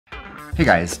Hey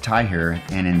guys, Ty here,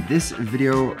 and in this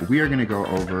video we are going to go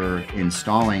over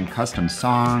installing custom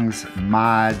songs,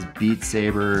 mods, Beat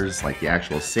Sabers, like the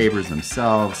actual sabers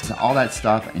themselves, all that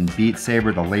stuff in Beat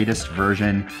Saber, the latest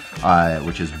version,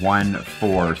 which is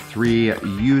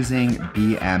 1.4.3, using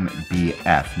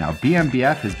BMBF. Now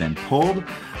BMBF has been pulled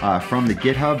from the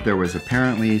GitHub. There was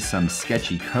apparently some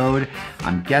sketchy code.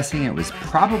 I'm guessing it was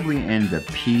probably in the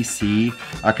PC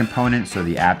component, so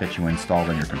the app that you installed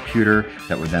on your computer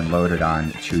that would then load it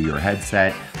on to your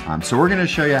headset. So we're gonna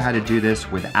show you how to do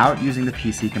this without using the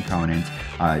PC component,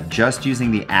 just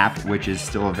using the app, which is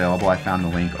still available. I found the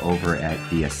link over at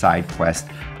the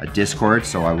SideQuest Discord,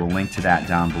 so I will link to that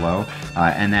down below.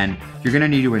 And then you're gonna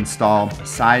need to install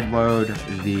sideload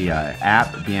the app,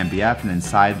 BMBF, and then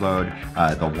sideload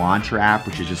the launcher app,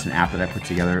 which is just an app that I put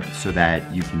together so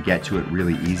that you can get to it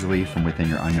really easily from within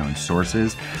your unknown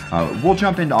sources. We'll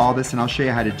jump into all this and I'll show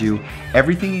you how to do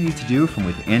everything you need to do from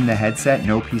within the headset,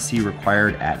 no PC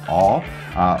required at all,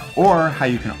 or how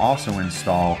you can also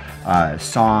install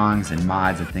songs and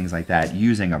mods and things like that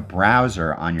using a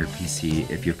browser on your PC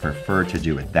if you prefer to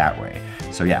do it that way.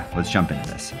 So yeah, let's jump into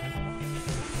this.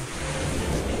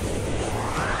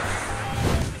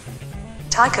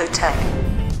 Tyco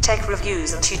Tech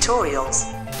reviews and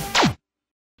tutorials.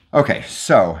 Okay,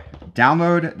 so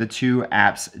download the two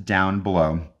apps down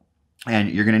below, and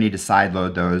you're gonna need to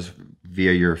sideload those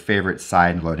via your favorite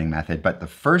side loading method. But the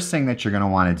first thing that you're gonna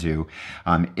wanna do,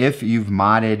 if you've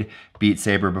modded Beat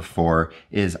Saber before,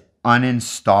 is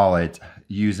uninstall it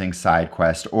using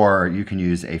SideQuest, or you can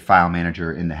use a file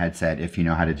manager in the headset if you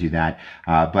know how to do that.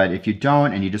 But if you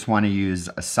don't and you just wanna use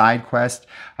a SideQuest,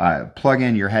 plug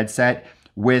in your headset.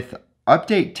 With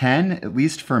update 10, at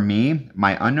least for me,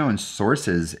 my unknown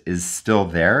sources is still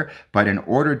there, but in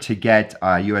order to get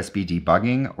USB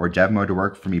debugging or dev mode to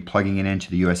work for me plugging it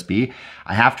into the USB,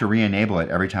 I have to re-enable it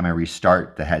every time I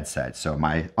restart the headset. So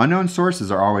my unknown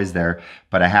sources are always there,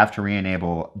 but I have to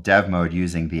re-enable dev mode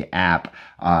using the app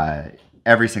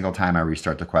every single time I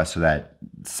restart the Quest so that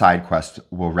SideQuest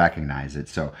will recognize it.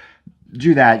 So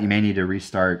do that. You may need to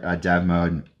restart dev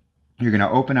mode. You're going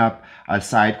to open up a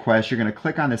SideQuest. You're going to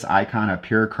click on this icon up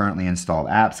here, currently installed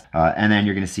apps, and then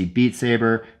you're going to see Beat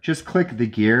Saber. Just click the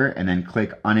gear and then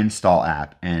click uninstall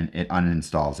app, and it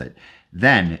uninstalls it.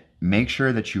 Then make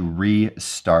sure that you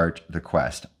restart the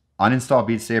Quest. Uninstall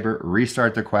Beat Saber,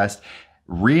 restart the Quest,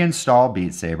 reinstall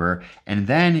Beat Saber, and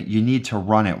then you need to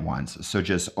run it once. So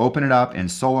just open it up in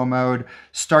solo mode,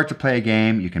 start to play a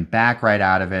game. You can back right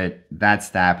out of it. That's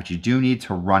that, but you do need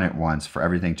to run it once for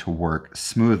everything to work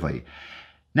smoothly.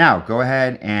 Now go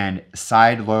ahead and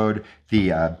sideload the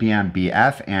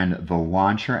BMBF and the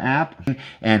launcher app,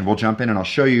 and we'll jump in and I'll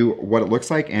show you what it looks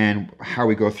like and how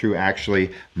we go through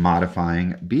actually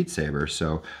modifying Beat Saber.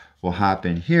 So we'll hop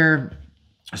in here.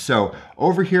 So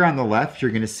over here on the left,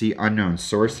 you're going to see unknown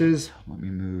sources. Let me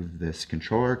move this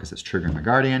controller because it's triggering my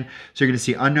Guardian. So you're going to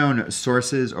see unknown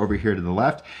sources over here to the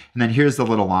left. And then here's the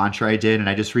little launcher I did, and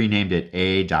I just renamed it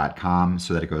a.com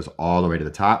so that it goes all the way to the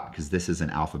top because this is in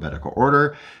alphabetical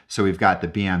order. So we've got the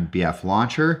BMBF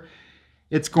launcher.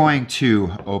 It's going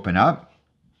to open up.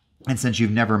 And since you've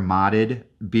never modded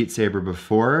Beat Saber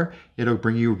before, it'll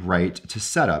bring you right to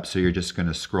setup. So you're just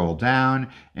gonna scroll down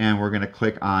and we're gonna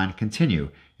click on continue.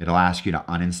 It'll ask you to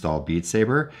uninstall Beat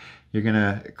Saber. You're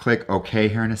gonna click OK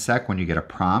here in a sec when you get a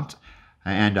prompt.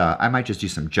 And I might just do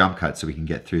some jump cuts so we can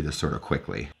get through this sort of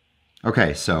quickly.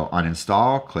 Okay, so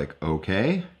uninstall, click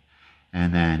OK.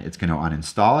 And then it's going to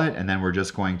uninstall it, and then we're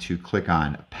just going to click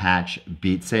on Patch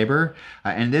Beat Saber.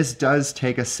 And this does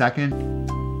take a second.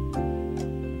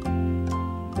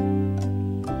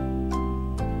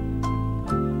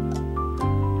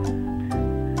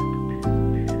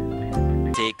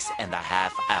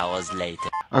 6.5 hours later.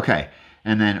 Okay,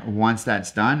 and then once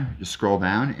that's done, just scroll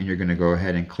down and you're going to go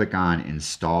ahead and click on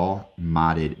Install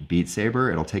Modded Beat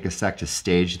Saber. It'll take a sec to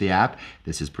stage the app.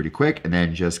 This is pretty quick, and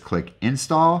then just click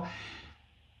Install.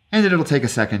 And then it'll take a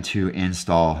second to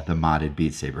install the modded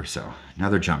Beat Saber. So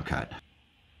another jump cut.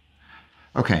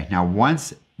 Okay, now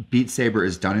once Beat Saber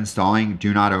is done installing,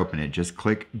 do not open it. Just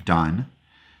click Done.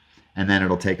 And then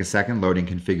it'll take a second loading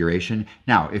configuration.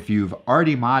 Now, if you've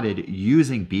already modded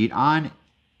using Beat On,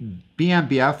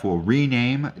 BMBF will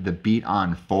rename the Beat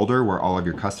On folder where all of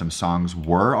your custom songs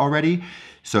were already.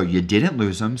 So you didn't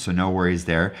lose them, so no worries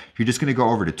there. You're just gonna go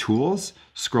over to Tools,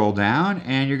 scroll down,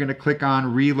 and you're gonna click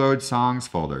on Reload Songs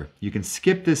folder. You can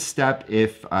skip this step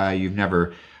if you've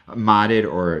never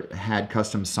modded or had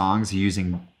custom songs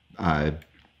using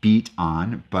Beat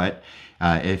On, but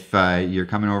if you're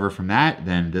coming over from that,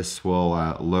 then this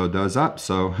will load those up.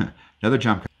 So another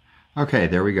jump. Okay,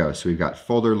 there we go. So we've got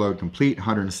folder load complete,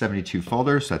 172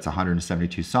 folders, so that's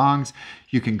 172 songs.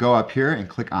 You can go up here and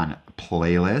click on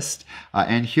playlist,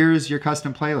 and here's your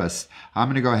custom playlist. I'm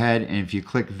gonna go ahead and if you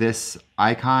click this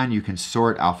icon, you can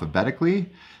sort alphabetically.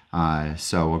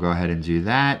 So we'll go ahead and do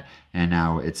that. And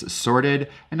now it's sorted.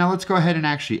 And now let's go ahead and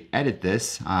actually edit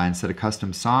this. Instead of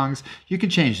custom songs, you can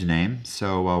change the name.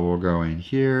 So we'll go in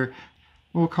here.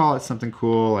 We'll call it something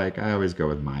cool, like I always go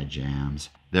with my jams.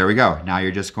 There we go. Now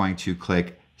you're just going to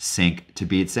click sync to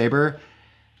Beat Saber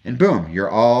and boom, you're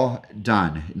all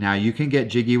done. Now you can get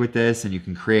jiggy with this and you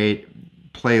can create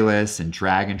playlists and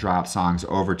drag and drop songs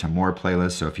over to more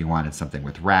playlists. So if you wanted something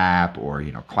with rap or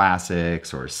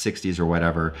classics or 60s or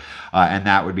whatever, and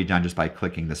that would be done just by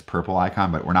clicking this purple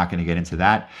icon, but we're not going to get into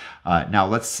that. Now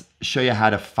let's show you how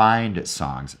to find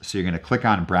songs. So you're going to click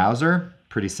on browser.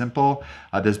 Pretty simple.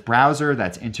 This browser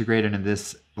that's integrated in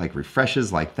this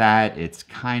refreshes like that. It's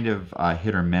kind of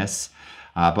hit or miss.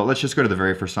 But let's just go to the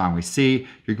very first song we see.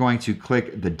 You're going to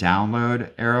click the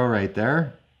download arrow right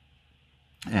there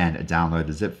and download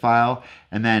the zip file.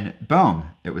 And then boom,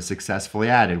 it was successfully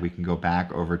added. We can go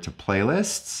back over to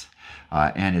playlists.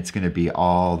 And it's going to be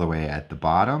all the way at the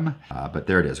bottom. But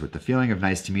there it is. With the feeling of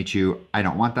nice to meet you, I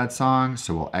don't want that song,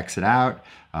 so we'll exit out.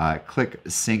 Click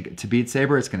sync to Beat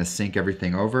Saber. It's going to sync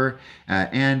everything over.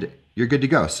 And you're good to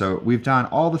go. So we've done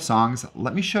all the songs.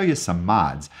 Let me show you some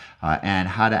mods and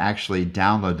how to actually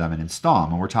download them and install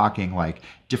them. And we're talking like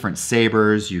different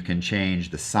sabers. You can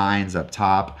change the signs up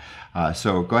top.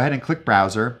 So go ahead and click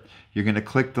browser. You're going to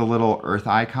click the little earth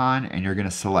icon and you're going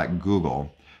to select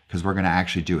Google, because we're going to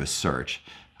actually do a search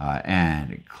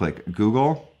and click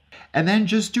Google. And then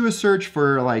just do a search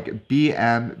for like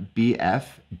BMBF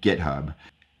GitHub.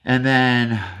 And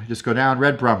then just go down,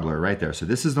 Red Brumbler right there. So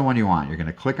this is the one you want. You're going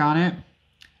to click on it.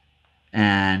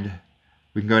 And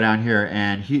we can go down here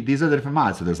and these are the different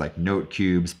mods. So there's like note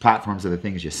cubes, platforms are the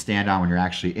things you stand on when you're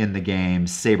actually in the game,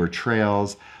 Saber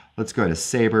trails. Let's go to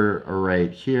Saber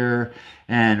right here.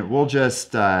 And we'll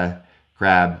just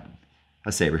grab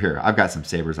a saber here. I've got some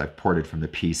sabers I've ported from the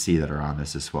PC that are on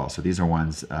this as well. So these are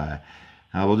ones,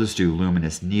 we'll just do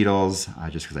luminous needles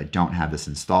just because I don't have this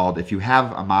installed. If you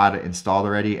have a mod installed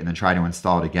already and then try to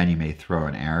install it again, you may throw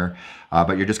an error.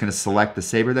 But you're just going to select the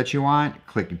saber that you want,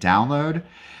 click download,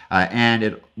 and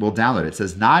it will download. It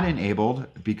says not enabled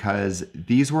because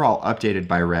these were all updated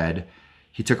by Red.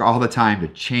 He took all the time to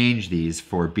change these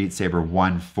for Beat Saber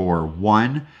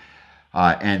 141.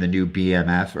 And the new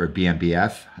BMF or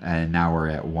BMBF, and now we're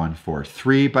at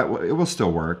 143, but it will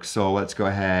still work. So let's go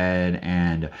ahead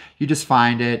and you just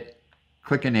find it,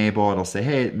 click enable. It'll say,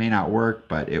 hey, it may not work,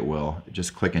 but it will.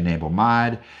 Just click enable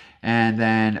mod, and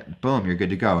then boom, you're good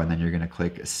to go. And then you're going to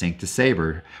click sync to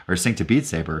Saber or sync to Beat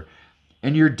Saber,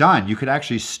 and you're done. You could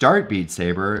actually start Beat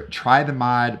Saber, try the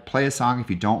mod, play a song. If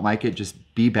you don't like it, just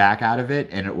be back out of it,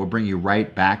 and it will bring you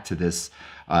right back to this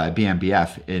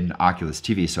BMBF in Oculus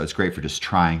TV. So it's great for just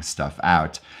trying stuff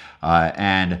out.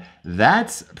 And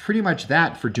that's pretty much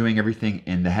that for doing everything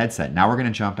in the headset. Now we're going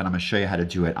to jump and I'm going to show you how to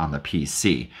do it on the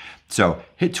PC. So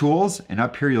hit tools, and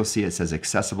up here you'll see it says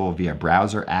accessible via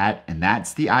browser at, and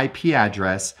that's the IP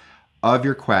address of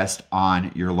your Quest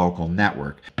on your local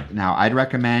network. Now, I'd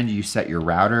recommend you set your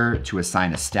router to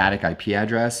assign a static IP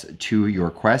address to your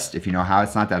Quest. If you know how,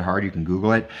 it's not that hard, you can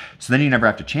Google it. So then you never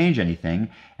have to change anything.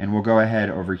 And we'll go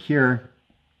ahead over here,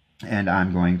 and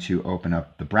I'm going to open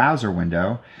up the browser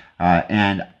window.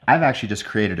 And I've actually just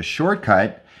created a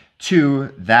shortcut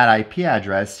to that IP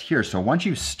address here. So once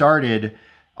you've started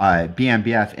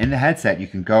BMBF in the headset, you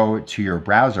can go to your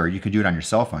browser. You can do it on your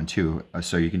cell phone too.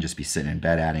 So you can just be sitting in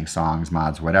bed adding songs,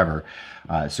 mods, whatever.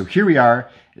 So here we are.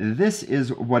 This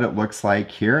is what it looks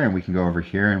like here. And we can go over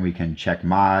here and we can check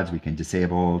mods. We can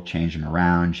disable, change them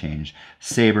around, change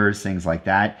sabers, things like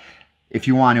that. If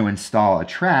you want to install a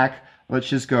track, let's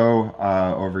just go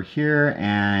over here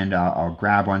and I'll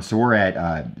grab one. So we're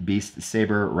at Beat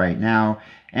Saber right now.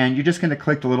 And you're just going to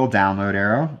click the little download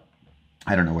arrow.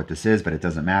 I don't know what this is, but it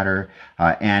doesn't matter.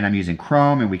 And I'm using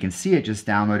Chrome, and we can see it just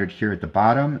downloaded here at the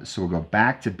bottom. So we'll go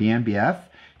back to BMBF.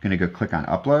 Going to go click on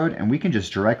upload, and we can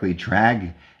just directly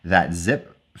drag that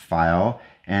zip file,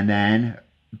 and then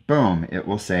boom, it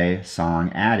will say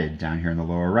song added down here in the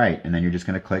lower right. And then you're just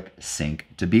going to click sync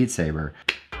to Beat Saber.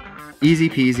 Easy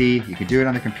peasy. You can do it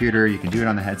on the computer, you can do it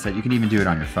on the headset, you can even do it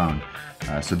on your phone.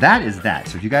 So that is that.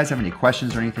 So if you guys have any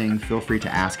questions or anything, feel free to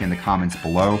ask in the comments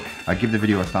below. Give the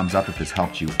video a thumbs up if this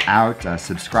helped you out.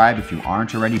 Subscribe if you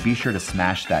aren't already. Be sure to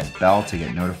smash that bell to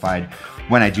get notified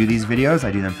when I do these videos.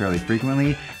 I do them fairly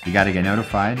frequently. You got to get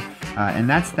notified. And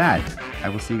that's that. I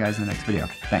will see you guys in the next video.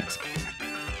 Thanks.